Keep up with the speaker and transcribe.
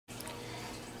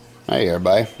Hey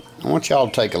everybody, I want y'all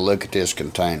to take a look at this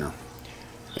container.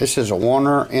 This is a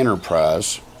Werner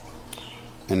Enterprise,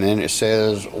 and then it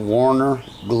says Werner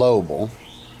Global,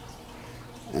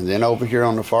 and then over here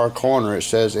on the far corner it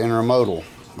says intermodal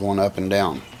going up and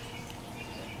down.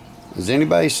 Has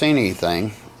anybody seen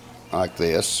anything like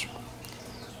this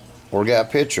or got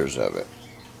pictures of it?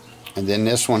 And then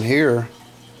this one here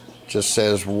just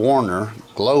says Werner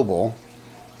Global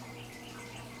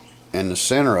in the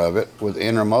center of it with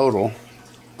intermodal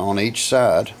on each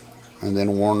side, and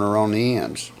then Werner on the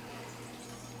ends.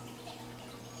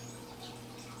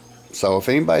 So if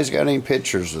anybody's got any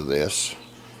pictures of this,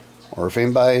 or if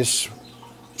anybody's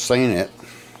seen it,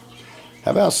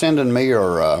 how about sending me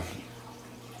or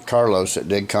Carlos at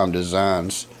Digcom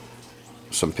Designs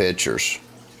some pictures?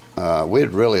 We'd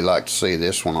really like to see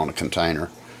this one on a container.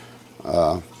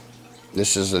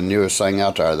 This is the newest thing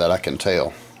out there that I can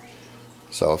tell.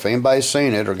 So if anybody's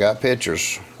seen it or got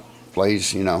pictures,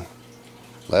 please,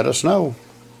 let us know.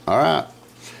 Alright.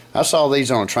 I saw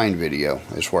these on a train video.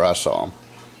 It's where I saw them.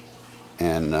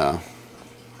 And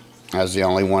that's the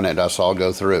only one that I saw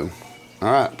go through.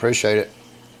 Alright, appreciate it.